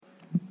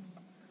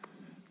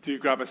Do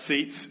grab a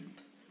seat.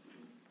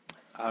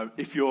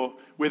 If you're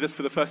with us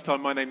for the first time,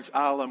 my name's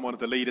Al. I'm one of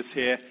the leaders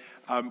here.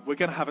 We're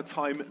going to have a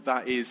time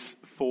that is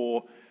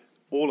for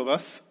all of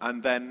us,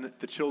 and then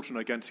the children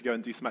are going to go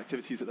and do some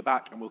activities at the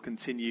back, and we'll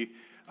continue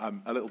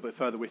a little bit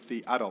further with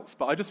the adults.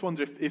 But I just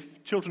wonder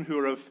if children who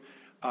are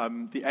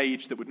of the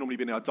age that would normally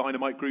be in our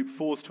Dynamite group,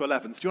 4s to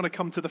 11s, do you want to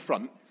come to the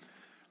front?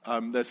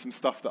 There's some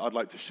stuff that I'd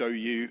like to show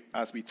you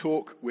as we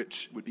talk,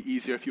 which would be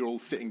easier if you're all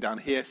sitting down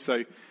here.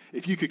 So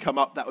if you could come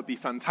up, that would be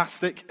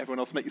fantastic. Everyone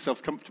else, make yourselves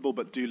comfortable,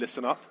 but do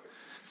listen up.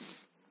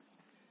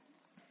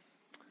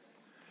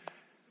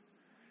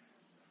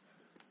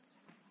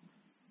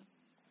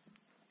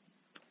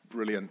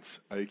 Brilliant.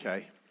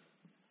 Okay.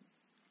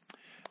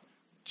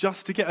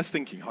 Just to get us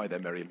thinking. Hi there,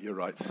 Miriam. You're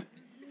right.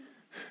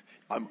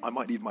 I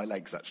might need my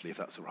legs, actually, if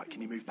that's all right.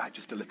 Can you move back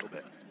just a little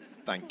bit?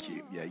 Thank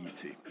you. Yeah, you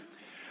too.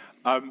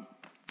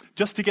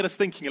 Just to get us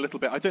thinking a little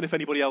bit, I don't know if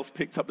anybody else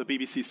picked up the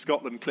BBC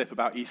Scotland clip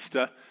about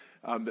Easter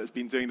that's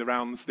been doing the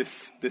rounds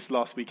this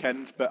last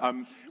weekend. But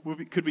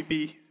could we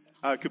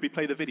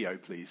play the video,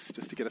 please,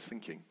 just to get us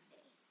thinking?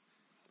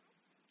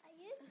 Are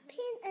you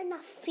painting a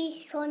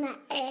face on an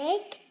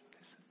egg?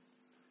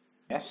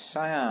 Yes,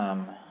 I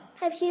am.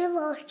 Have you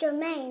lost your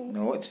mind?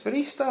 No, it's for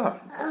Easter.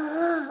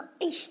 Oh,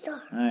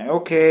 Easter. Right,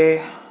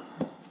 okay.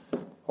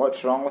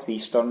 What's wrong with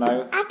Easter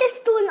now? I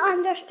just don't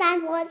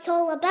understand what it's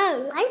all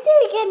about. Why do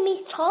you give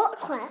me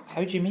chocolate?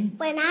 How do you mean?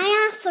 When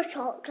I ask for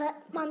chocolate,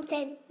 Mum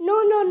said,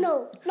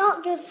 no,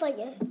 not good for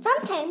you.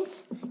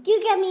 Sometimes you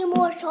give me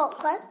more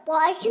chocolate, what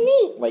I can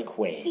eat. Like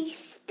when?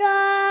 Easter,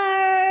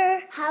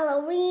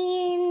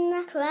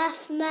 Halloween,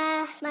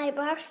 Christmas, my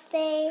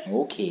birthday.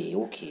 Okay.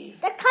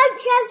 The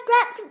country is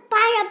gripped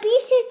by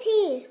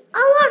obesity.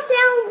 All our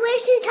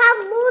celebrations have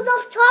loads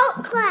of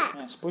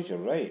chocolate. I suppose you're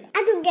right.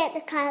 I don't get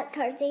the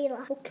characters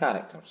either. What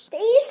characters? The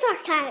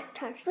Easter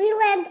characters. We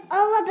learned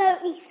all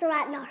about Easter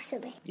at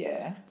nursery.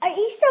 Yeah? Are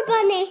Easter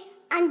Bunny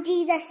and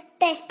Jesus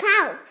best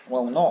pals?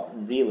 Well, not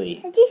really.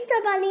 Is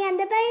Easter Bunny in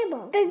the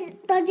Bible?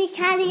 Does he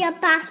carry a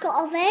basket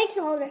of eggs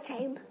all the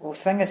time? Well, the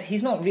thing is,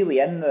 he's not really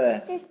in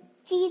the... Does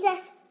Jesus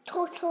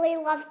totally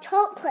love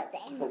chocolate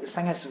then? Well, the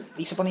thing is,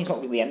 Easter Bunny's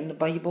not really in the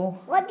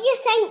Bible. What do you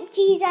think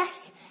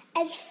Jesus'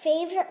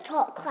 favourite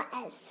chocolate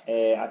is?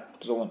 I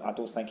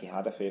don't think he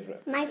had a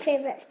favourite. My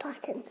favourite's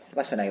Puffins.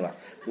 Listen, Isla,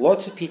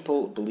 lots of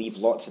people believe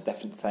lots of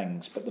different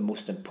things, but the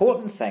most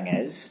important thing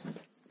is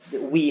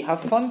that we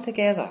have fun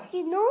together.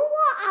 You know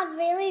what I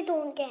really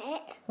don't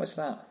get? What's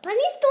that?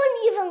 Bunnies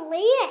don't even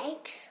lay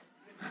eggs.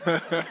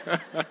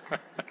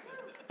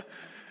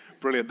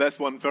 Brilliant. There's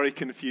one very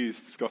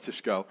confused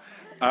Scottish girl.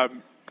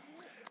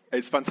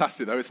 It's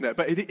fantastic, though, isn't it?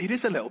 But it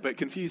is a little bit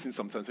confusing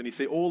sometimes when you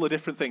see all the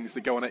different things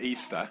that go on at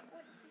Easter.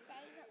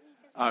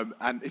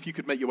 And if you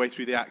could make your way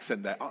through the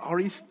accent there, are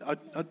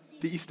the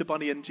Easter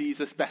Bunny and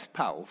Jesus best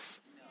pals?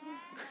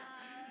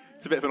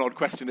 It's a bit of an odd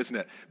question, isn't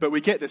it? But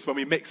we get this when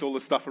we mix all the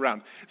stuff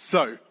around.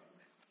 So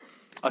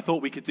I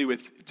thought we could do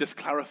with just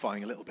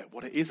clarifying a little bit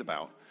what it is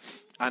about.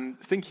 And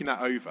thinking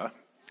that over,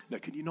 no,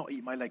 can you not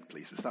eat my leg,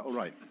 please? Is that all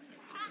right?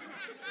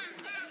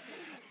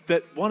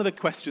 That one of the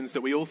questions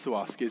that we also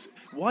ask is,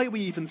 why are we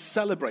even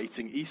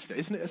celebrating Easter?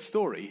 Isn't it a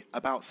story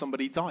about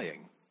somebody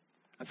dying?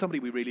 And somebody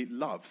we really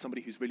love,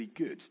 somebody who's really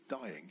good,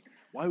 dying.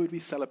 Why would we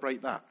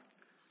celebrate that?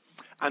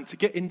 And to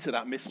get into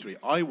that mystery,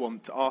 I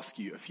want to ask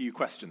you a few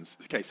questions.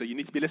 Okay, so you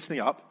need to be listening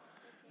up.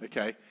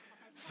 Okay,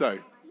 so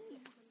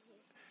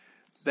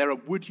there are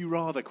would you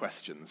rather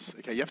questions.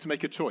 Okay, you have to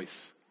make a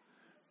choice.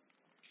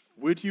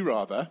 Would you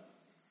rather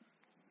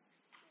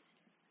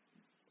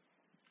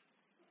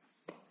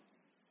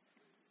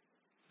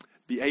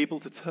be able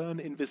to turn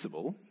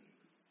invisible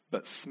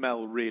but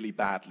smell really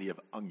badly of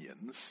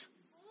onions,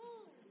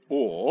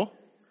 or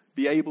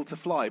be able to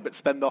fly but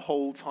spend the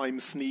whole time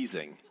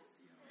sneezing?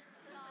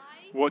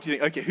 What do you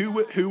think? Okay,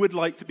 who would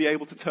like to be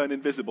able to turn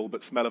invisible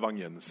but smell of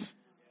onions?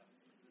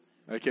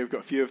 Okay, we've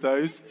got a few of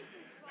those.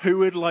 Who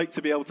would like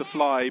to be able to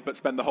fly but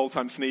spend the whole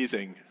time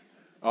sneezing?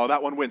 Oh,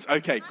 that one wins.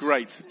 Okay,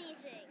 great.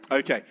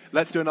 Okay,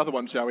 let's do another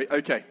one, shall we?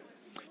 Okay.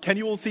 Can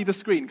you all see the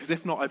screen? Because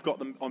if not, I've got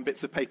them on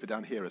bits of paper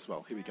down here as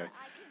well. Here we go.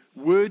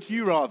 Would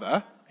you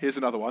rather, here's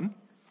another one,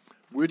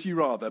 would you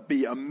rather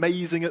be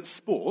amazing at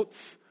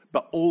sports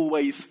but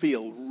always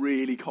feel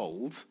really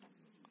cold?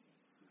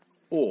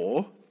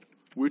 Or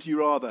would you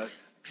rather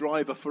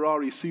drive a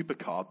Ferrari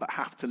supercar but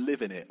have to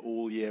live in it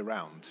all year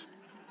round?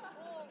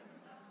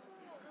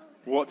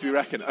 What do you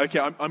reckon? Okay,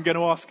 I'm going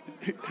to ask,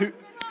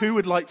 who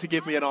would like to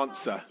give me an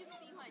answer?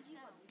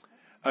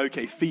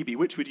 Okay, Phoebe,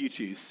 which would you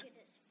choose?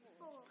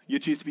 You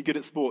choose to be good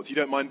at sports. You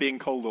don't mind being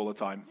cold all the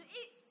time.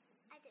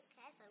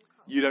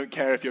 You don't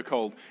care if you're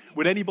cold.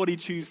 Would anybody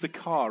choose the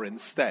car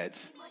instead?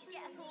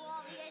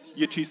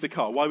 You choose the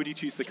car. Why would you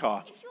choose the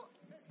car?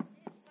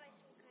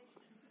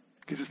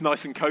 Because it's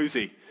nice and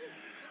cozy.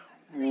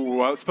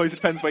 Well, I suppose it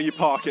depends where you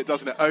park it,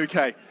 doesn't it?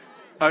 Okay,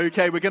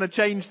 we're going to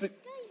change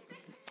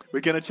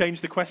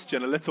the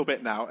question a little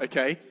bit now.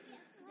 Okay,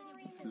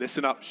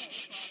 listen up.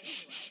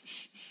 Shh.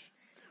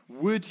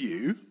 Would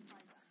you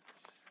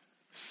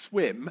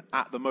swim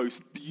at the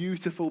most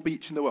beautiful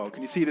beach in the world?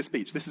 Can you see this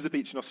beach? This is a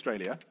beach in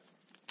Australia.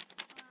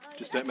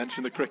 Just don't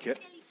mention the cricket.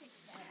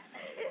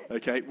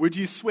 Okay, would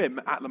you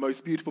swim at the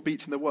most beautiful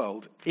beach in the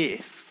world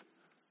if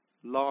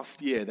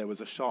last year there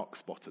was a shark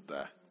spotted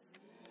there?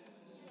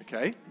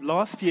 Okay,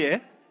 last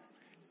year,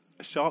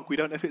 a shark, we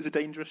don't know if it's a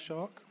dangerous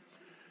shark.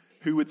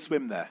 Who would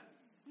swim there?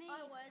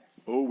 I would.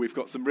 Oh, we've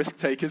got some risk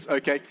takers.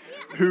 Okay,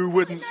 who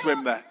wouldn't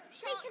swim there?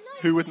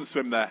 Who wouldn't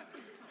swim there?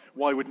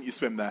 Why wouldn't you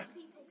swim there?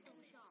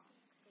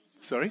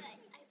 Sorry?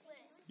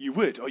 You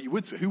would? Oh, you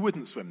would swim. Who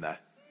wouldn't swim there?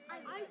 I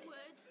would.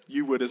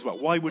 You would as well.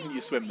 Why wouldn't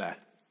you swim there?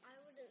 I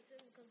wouldn't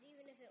swim because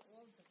even if it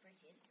was the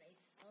prettiest place,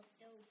 you're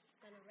still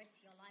going to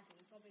risk your life and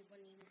you probably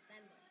wouldn't even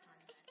spend much time.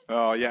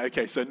 Oh, yeah,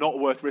 okay, so not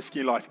worth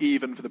risking your life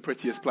even for the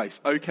prettiest place.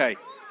 Okay,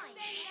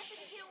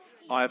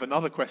 I have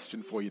another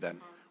question for you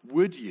then.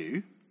 Would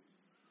you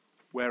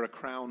wear a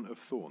crown of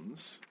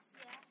thorns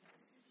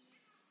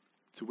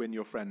to win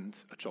your friend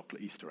a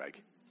chocolate Easter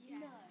egg?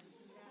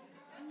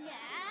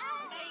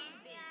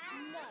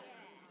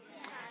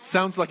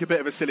 Sounds like a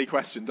bit of a silly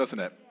question, doesn't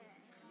it?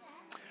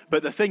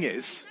 But the thing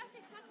is,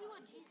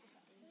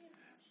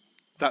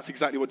 that's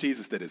exactly what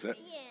Jesus did, is it?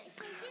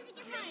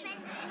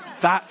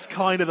 That's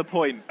kind of the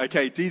point.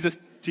 Okay, Jesus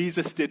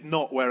did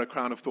not wear a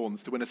crown of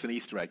thorns to win us an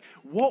Easter egg.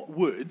 What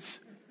would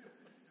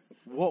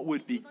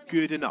be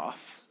good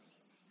enough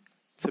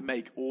to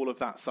make all of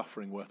that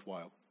suffering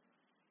worthwhile?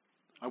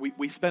 And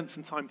we spent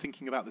some time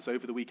thinking about this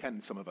over the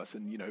weekend, some of us,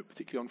 and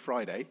particularly on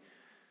Friday.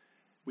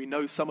 We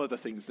know some of the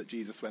things that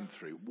Jesus went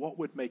through. What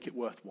would make it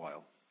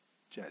worthwhile?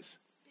 Jez?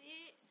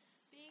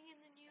 Being in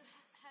the new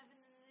heaven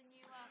and the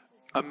new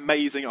earth.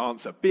 Amazing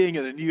answer. Being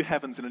in a new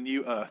heavens and a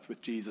new earth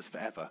with Jesus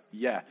forever.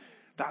 Yeah,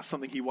 that's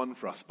something he won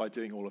for us by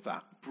doing all of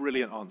that.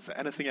 Brilliant answer.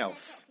 Anything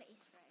else?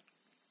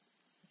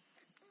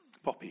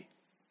 Poppy?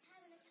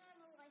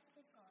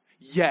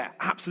 Yeah,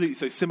 absolutely.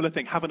 So similar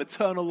thing. Have an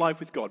eternal life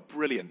with God.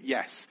 Brilliant.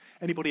 Yes.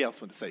 Anybody else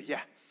want to say?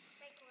 Yeah.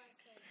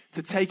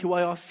 To take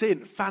away our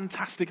sin.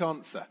 Fantastic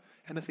answer.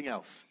 Anything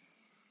else?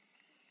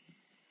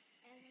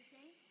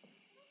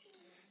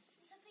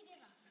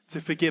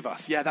 To forgive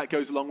us. Yeah, that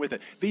goes along with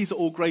it. These are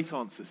all great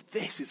answers.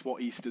 This is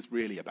what Easter's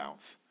really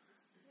about.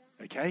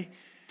 Okay?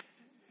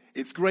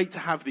 It's great to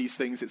have these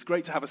things. It's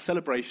great to have a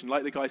celebration.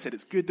 Like the guy said,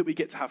 it's good that we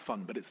get to have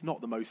fun, but it's not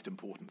the most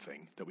important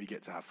thing that we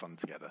get to have fun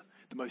together.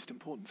 The most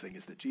important thing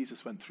is that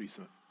Jesus went through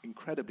some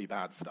incredibly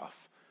bad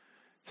stuff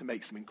to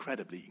make some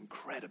incredibly,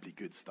 incredibly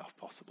good stuff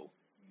possible.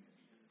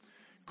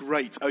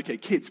 Great. Okay,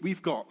 kids,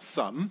 we've got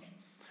some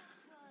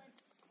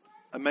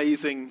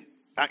amazing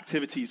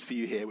activities for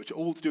you here, which are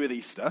all to do with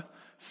Easter.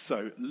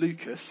 So,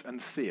 Lucas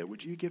and Thea,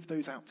 would you give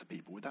those out to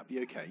people? Would that be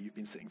okay? You've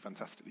been sitting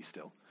fantastically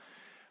still.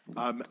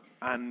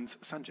 And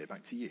Sanjay,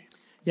 back to you.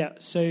 Yeah,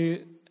 so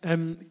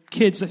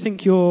kids, I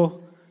think you're...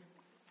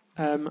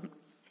 I'm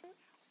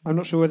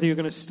not sure whether you're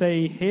going to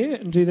stay here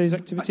and do those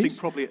activities. I think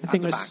probably at the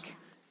let's back.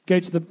 Go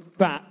to the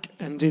back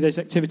and do those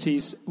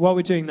activities. While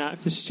we're doing that,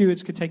 if the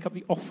stewards could take up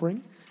the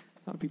offering,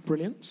 that would be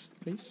brilliant,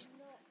 please.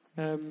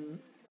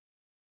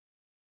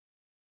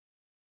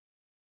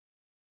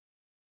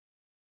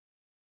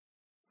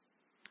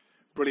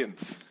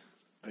 Brilliant.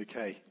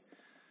 Okay.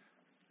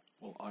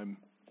 Well, I'm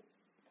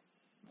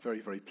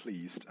very, very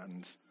pleased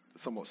and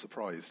somewhat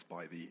surprised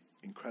by the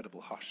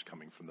incredible hush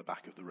coming from the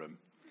back of the room.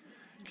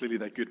 Clearly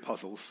they're good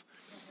puzzles.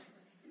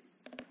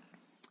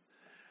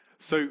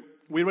 So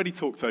we already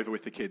talked over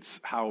with the kids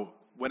how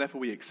whenever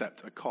we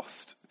accept a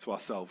cost to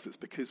ourselves, it's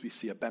because we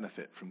see a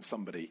benefit from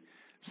somebody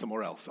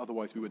somewhere else.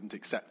 Otherwise, we wouldn't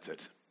accept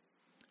it.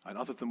 And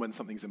other than when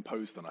something's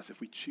imposed on us,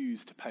 if we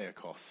choose to pay a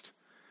cost,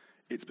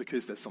 it's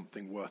because there's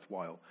something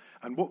worthwhile.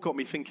 And what got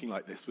me thinking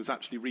like this was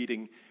actually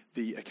reading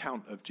the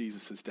account of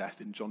Jesus'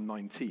 death in John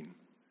 19.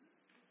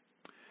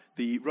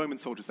 The Roman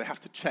soldiers, they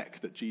have to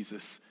check that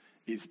Jesus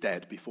is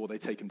dead before they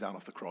take him down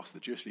off the cross. The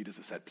Jewish leaders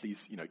have said,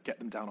 please, get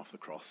them down off the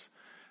cross.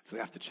 So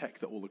they have to check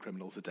that all the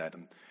criminals are dead.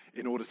 And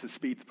in order to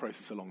speed the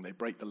process along, they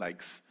break the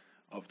legs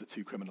of the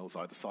two criminals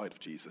either side of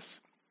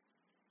Jesus.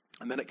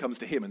 And then it comes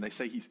to him, and they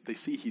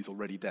see he's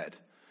already dead.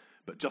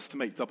 But just to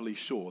make doubly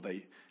sure,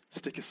 they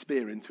stick a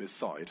spear into his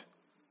side,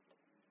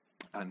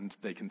 and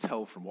they can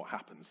tell from what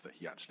happens that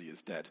he actually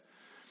is dead.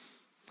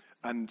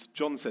 And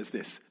John says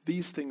this,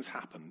 "These things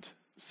happened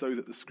so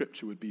that the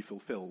scripture would be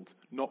fulfilled.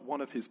 Not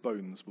one of his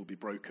bones will be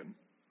broken."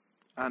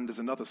 And as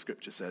another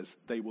scripture says,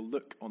 "They will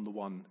look on the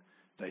one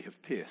they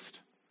have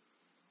pierced."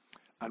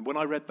 And when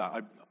I read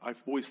that,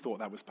 I've always thought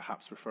that was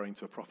perhaps referring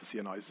to a prophecy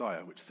in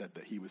Isaiah, which said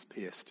that he was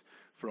pierced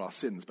for our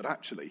sins. But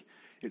actually,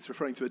 it's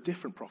referring to a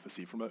different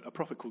prophecy from a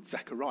prophet called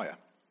Zechariah,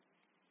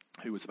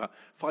 who was about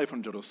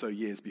 500 or so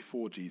years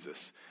before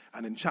Jesus.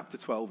 And in chapter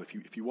 12,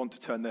 if you want to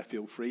turn there,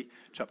 feel free.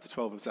 Chapter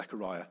 12 of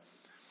Zechariah,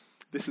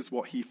 this is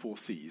what he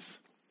foresees.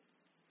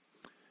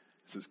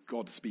 This is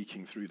God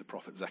speaking through the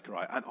prophet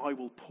Zechariah. "And I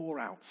will pour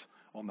out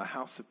on the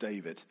house of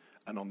David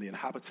and on the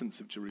inhabitants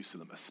of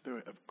Jerusalem a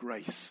spirit of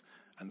grace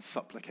and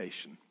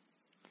supplication.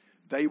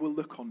 They will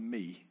look on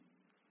me,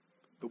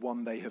 the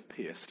one they have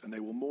pierced, and they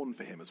will mourn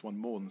for him as one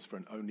mourns for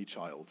an only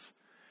child,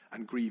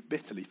 and grieve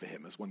bitterly for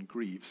him as one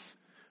grieves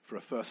for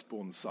a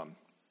firstborn son.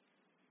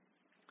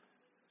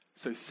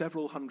 So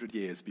several hundred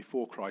years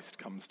before Christ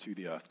comes to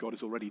the earth, God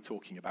is already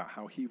talking about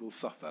how he will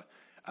suffer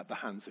at the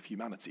hands of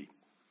humanity.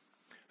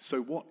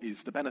 So what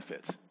is the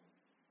benefit?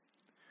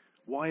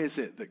 Why is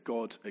it that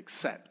God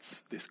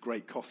accepts this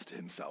great cost to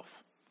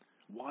himself?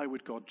 Why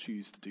would God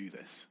choose to do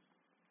this?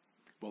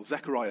 Well,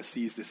 Zechariah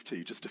sees this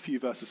too, just a few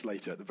verses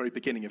later, at the very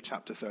beginning of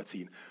chapter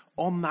 13.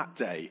 On that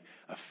day,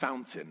 a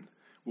fountain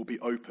will be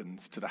opened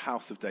to the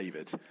house of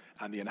David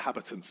and the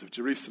inhabitants of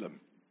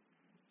Jerusalem.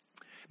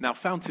 Now,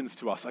 fountains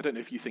to us, I don't know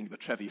if you think the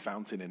Trevi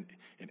fountain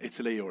in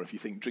Italy, or if you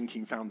think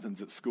drinking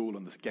fountains at school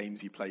and the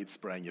games you played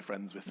spraying your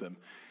friends with them.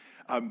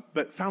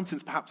 But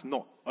fountains perhaps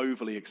not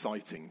overly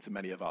exciting to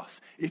many of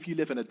us. If you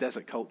live in a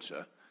desert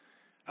culture,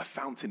 a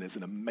fountain is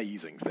an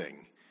amazing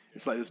thing.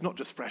 It's like there's not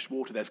just fresh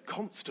water, there's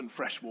constant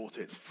fresh water.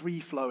 It's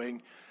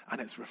free-flowing and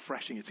it's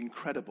refreshing. It's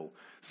incredible.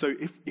 So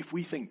if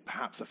we think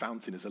perhaps a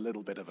fountain is a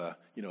little bit of a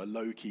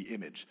low-key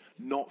image,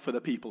 not for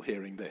the people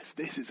hearing this.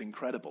 This is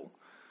incredible.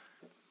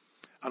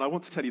 And I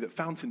want to tell you that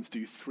fountains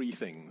do three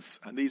things.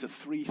 And these are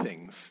three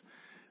things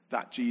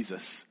that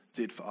Jesus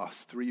did for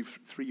us.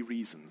 Three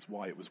reasons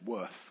why it was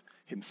worth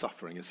him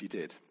suffering as he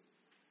did.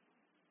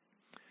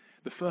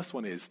 The first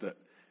one is that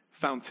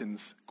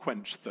fountains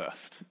quench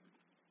thirst.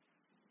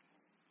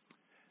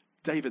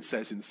 David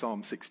says in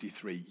Psalm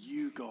 63,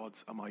 "You, God,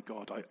 are my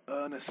God. I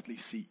earnestly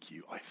seek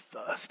you. I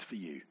thirst for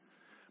you.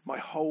 My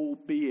whole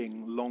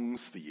being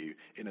longs for you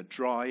in a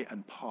dry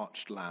and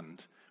parched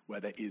land where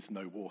there is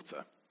no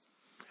water."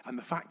 And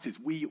the fact is,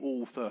 we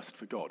all thirst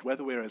for God.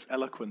 Whether we're as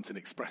eloquent in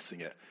expressing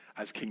it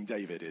as King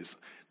David is,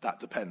 that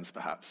depends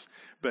perhaps.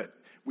 But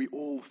we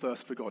all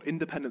thirst for God.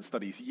 Independent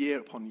studies, year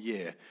upon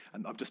year,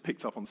 and I've just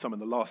picked up on some in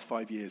the last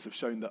 5 years, have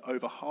shown that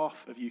over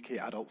half of UK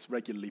adults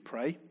regularly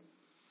pray.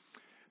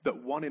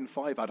 That 1 in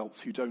 5 adults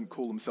who don't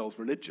call themselves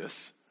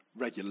religious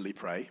regularly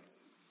pray.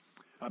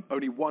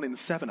 Only 1 in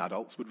 7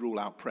 adults would rule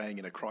out praying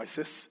in a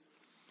crisis.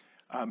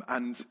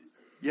 And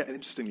yet,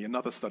 interestingly,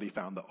 another study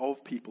found that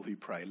of people who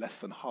pray, less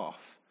than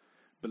half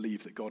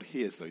believe that God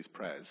hears those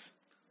prayers.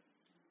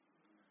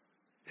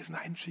 Isn't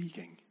that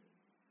intriguing?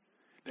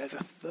 There's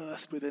a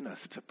thirst within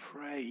us to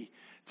pray,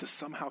 to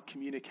somehow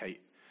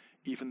communicate,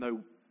 even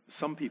though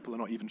some people are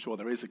not even sure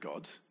there is a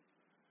God.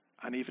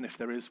 And even if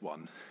there is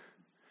one,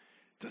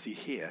 does he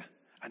hear?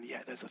 And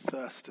yet there's a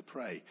thirst to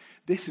pray.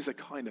 This is a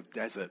kind of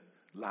desert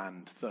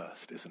land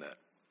thirst, isn't it?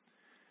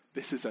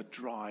 This is a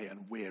dry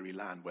and weary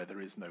land where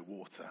there is no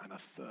water and a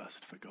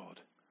thirst for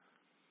God.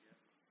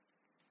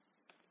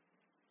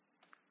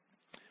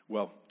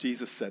 Well,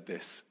 Jesus said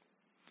this,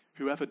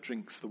 "Whoever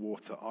drinks the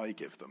water I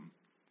give them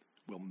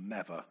will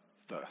never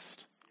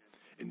thirst.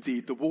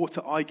 Indeed, the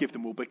water I give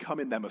them will become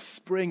in them a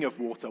spring of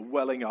water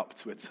welling up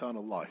to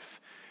eternal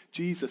life."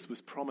 Jesus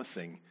was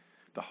promising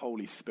the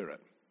Holy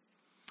Spirit.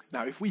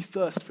 Now, if we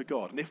thirst for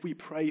God, and if we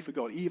pray for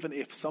God, even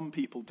if some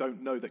people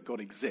don't know that God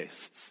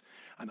exists,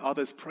 and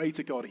others pray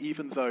to God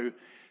even though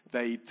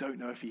they don't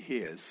know if he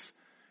hears,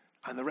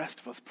 and the rest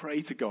of us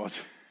pray to God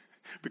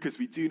because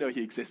we do know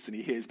he exists and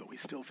he hears, but we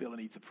still feel the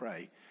need to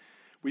pray,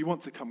 we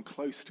want to come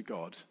close to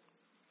God,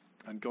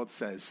 and God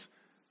says,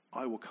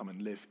 "I will come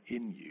and live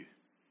in you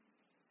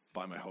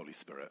by my Holy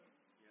Spirit."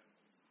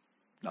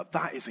 Now,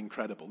 that is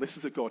incredible. This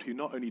is a God who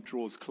not only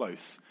draws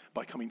close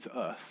by coming to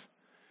earth,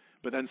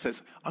 but then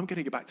says, "I'm going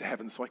to go back to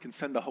heaven so I can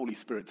send the Holy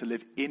Spirit to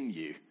live in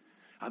you."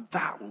 And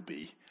that will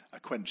be a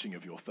quenching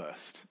of your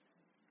thirst.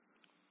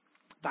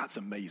 That's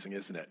amazing,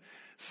 isn't it?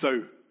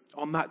 So,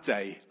 on that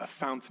day, a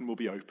fountain will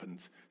be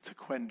opened to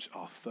quench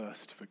our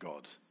thirst for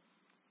God.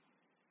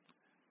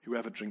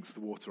 "Whoever drinks the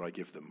water I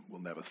give them will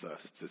never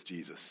thirst," says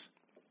Jesus.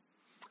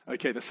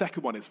 Okay, the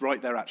second one is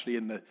right there actually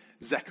in the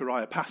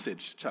Zechariah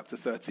passage, chapter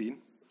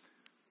 13.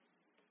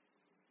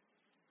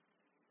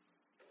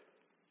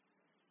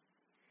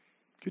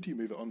 Could you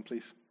move it on,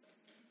 please?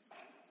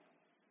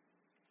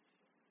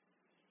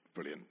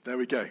 Brilliant. There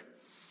we go.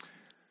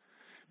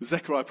 The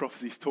Zechariah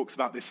prophecy talks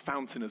about this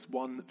fountain as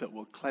one that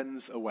will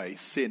cleanse away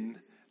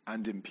sin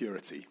and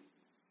impurity.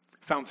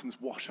 Fountains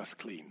wash us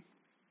clean.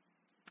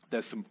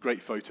 There's some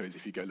great photos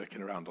if you go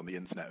looking around on the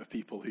internet of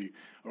people who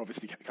are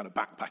obviously kind of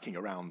backpacking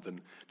around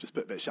and just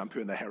put a bit of shampoo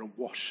in their hair and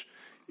wash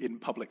in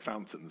public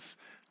fountains.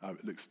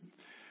 It looks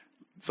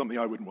something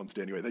I wouldn't want to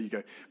do anyway. There you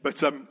go.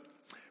 But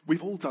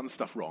we've all done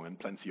stuff wrong, and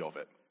plenty of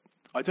it.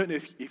 I don't know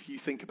if you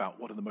think about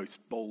what are the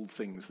most bold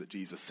things that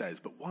Jesus says,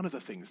 but one of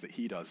the things that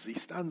he does is he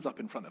stands up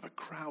in front of a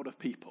crowd of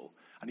people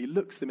and he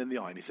looks them in the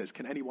eye and he says,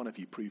 "Can any one of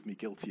you prove me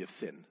guilty of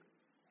sin?"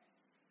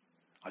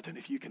 I don't know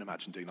if you can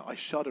imagine doing that. I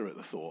shudder at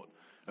the thought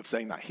of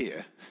saying that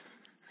here.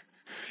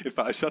 In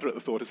fact, I shudder at the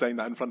thought of saying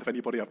that in front of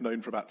anybody I've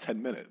known for about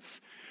 10 minutes.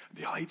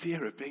 The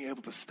idea of being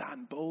able to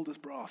stand bold as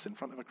brass in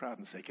front of a crowd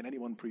and say, "Can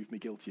anyone prove me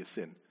guilty of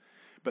sin?"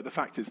 But the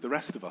fact is, the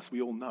rest of us,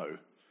 we all know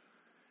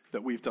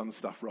that we've done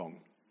stuff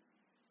wrong.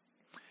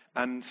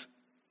 And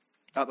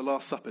at the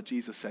Last Supper,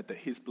 Jesus said that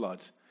his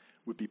blood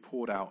would be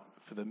poured out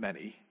for the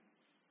many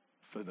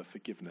for the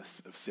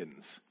forgiveness of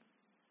sins.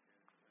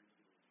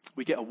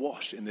 We get a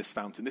wash in this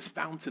fountain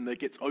that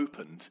gets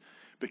opened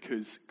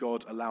because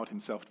God allowed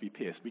himself to be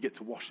pierced. We get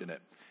to wash in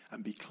it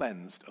and be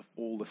cleansed of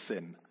all the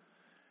sin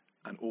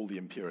and all the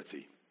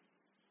impurity.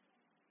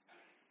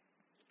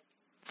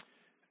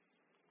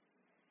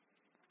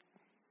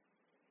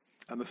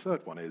 And the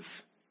third one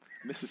is,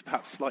 and this is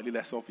perhaps slightly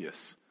less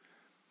obvious,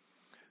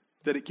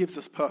 that it gives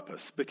us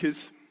purpose,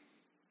 because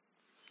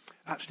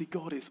actually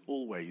God is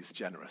always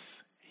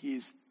generous. He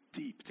is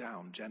deep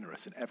down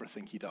generous in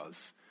everything he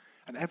does.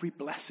 And every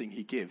blessing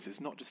he gives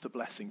is not just a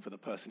blessing for the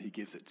person he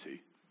gives it to,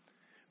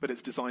 but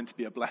it's designed to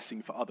be a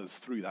blessing for others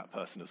through that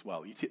person as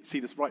well. You see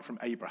this right from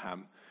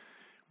Abraham,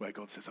 where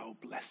God says, "Oh,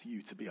 bless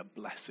you to be a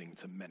blessing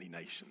to many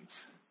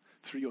nations.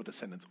 Through your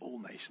descendants, all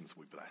nations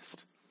will be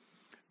blessed."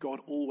 God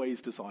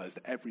always desires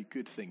that every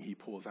good thing he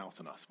pours out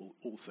on us will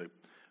also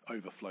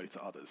overflow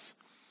to others.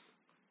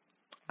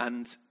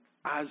 And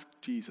as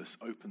Jesus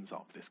opens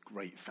up this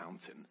great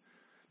fountain,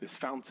 this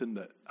fountain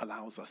that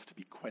allows us to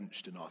be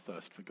quenched in our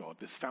thirst for God,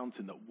 this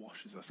fountain that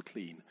washes us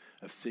clean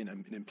of sin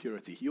and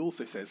impurity, he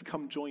also says,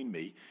 "Come join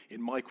me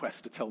in my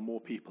quest to tell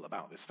more people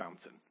about this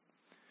fountain."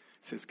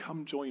 He says,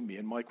 "Come join me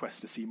in my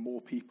quest to see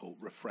more people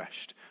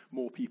refreshed,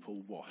 more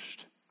people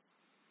washed."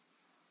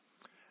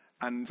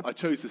 And I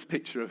chose this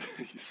picture of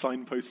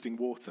signposting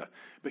water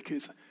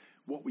because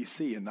what we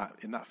see in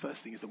that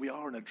first thing is that we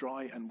are in a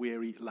dry and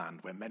weary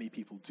land where many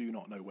people do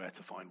not know where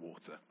to find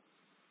water.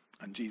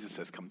 And Jesus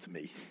says, "Come to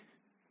me."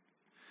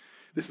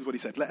 This is what he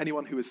said, "Let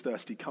anyone who is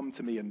thirsty come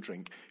to me and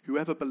drink.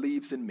 Whoever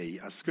believes in me,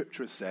 as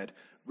Scripture has said,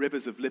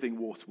 rivers of living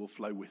water will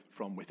flow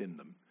from within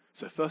them."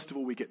 So first of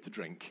all, we get to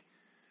drink,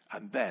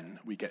 and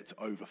then we get to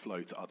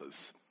overflow to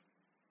others.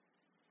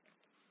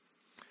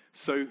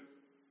 So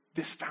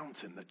this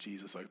fountain that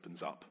Jesus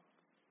opens up,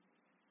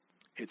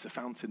 it's a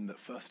fountain that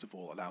first of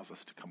all allows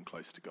us to come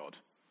close to God.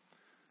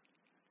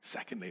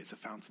 Secondly, it's a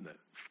fountain that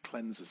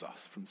cleanses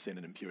us from sin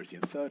and impurity.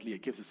 And thirdly,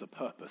 it gives us a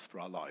purpose for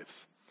our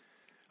lives.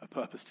 A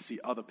purpose to see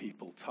other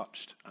people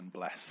touched and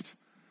blessed,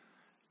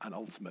 and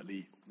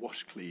ultimately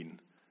washed clean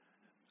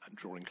and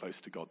drawing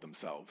close to God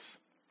themselves.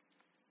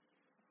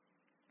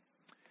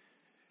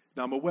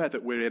 Now, I'm aware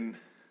that we're in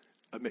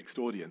a mixed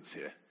audience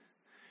here.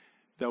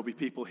 There'll be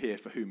people here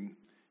for whom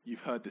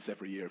you've heard this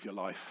every year of your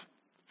life,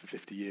 for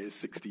 50 years,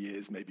 60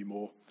 years, maybe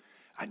more,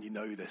 and you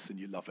know this and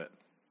you love it.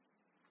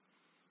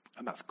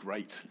 And that's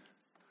great.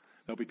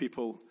 There'll be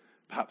people,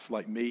 perhaps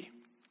like me,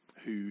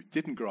 who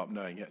didn't grow up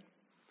knowing it,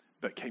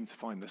 but came to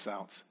find this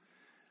out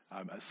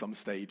at some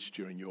stage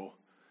during your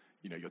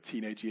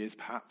teenage years,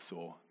 perhaps,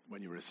 or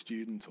when you were a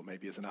student, or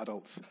maybe as an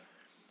adult.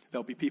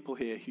 There'll be people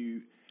here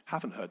who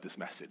haven't heard this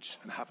message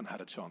and haven't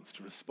had a chance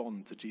to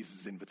respond to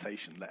Jesus'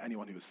 invitation, "Let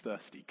anyone who is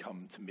thirsty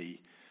come to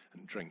me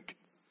and drink."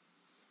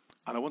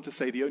 And I want to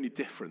say the only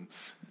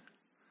difference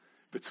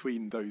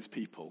between those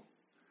people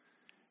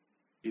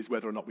is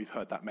whether or not we've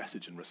heard that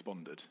message and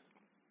responded.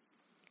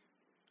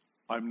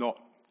 I'm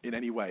not in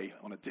any way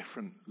on a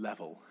different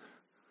level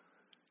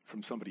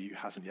from somebody who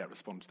hasn't yet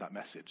responded to that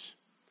message.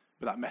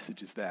 But that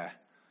message is there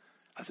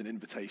as an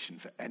invitation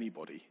for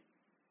anybody.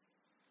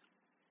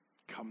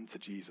 Come to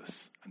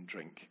Jesus and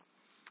drink.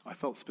 I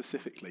felt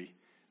specifically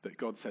that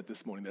God said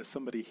this morning, there's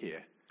somebody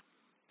here,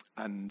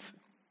 and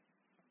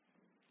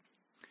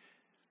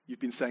you've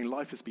been saying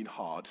life has been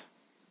hard,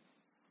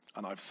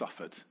 and I've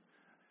suffered,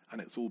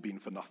 and it's all been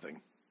for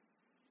nothing.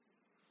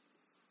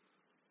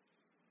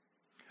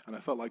 And I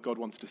felt like God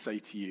wanted to say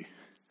to you,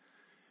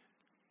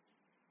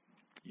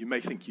 you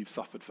may think you've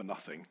suffered for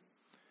nothing,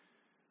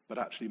 but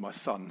actually my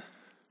son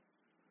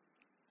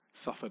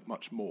suffered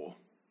much more,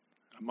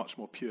 and much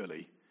more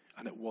purely,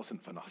 and it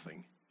wasn't for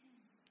nothing.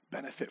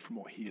 Benefit from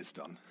what he has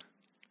done.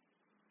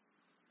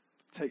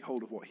 Take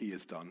hold of what he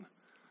has done,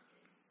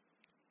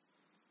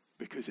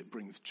 because it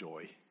brings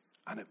joy,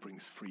 and it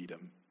brings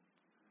freedom,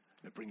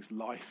 and it brings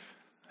life,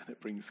 and it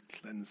brings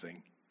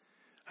cleansing,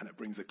 and it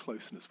brings a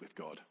closeness with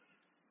God.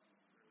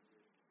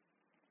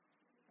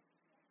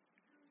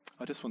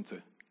 I just want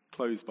to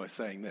close by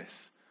saying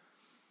this.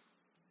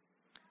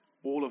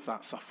 All of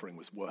that suffering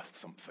was worth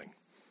something,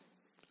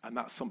 and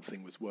that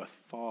something was worth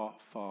far,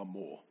 far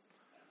more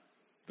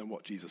than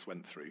what Jesus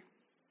went through.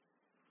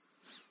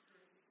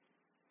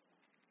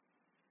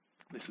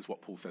 This is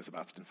what Paul says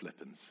about it in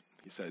Philippians.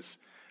 He says,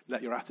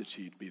 "Let your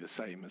attitude be the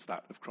same as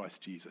that of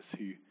Christ Jesus,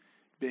 who,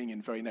 being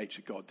in very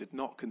nature God, did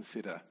not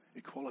consider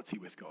equality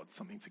with God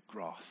something to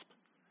grasp,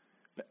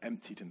 but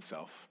emptied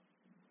himself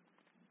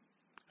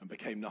and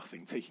became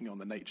nothing, taking on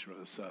the nature of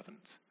a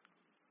servant.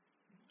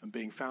 And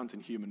being found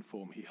in human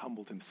form, he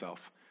humbled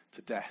himself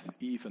to death,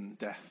 even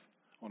death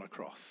on a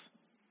cross.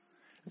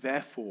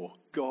 Therefore,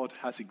 God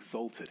has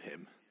exalted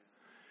him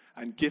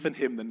and given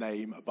him the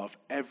name above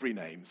every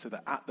name, so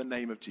that at the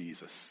name of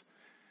Jesus,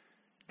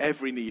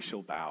 every knee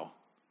shall bow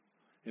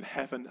in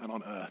heaven and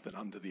on earth and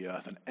under the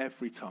earth, and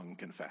every tongue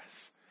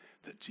confess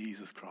that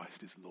Jesus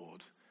Christ is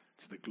Lord,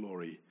 to the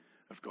glory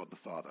of God the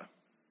Father."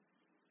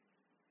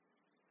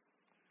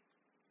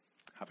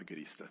 Have a good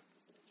Easter.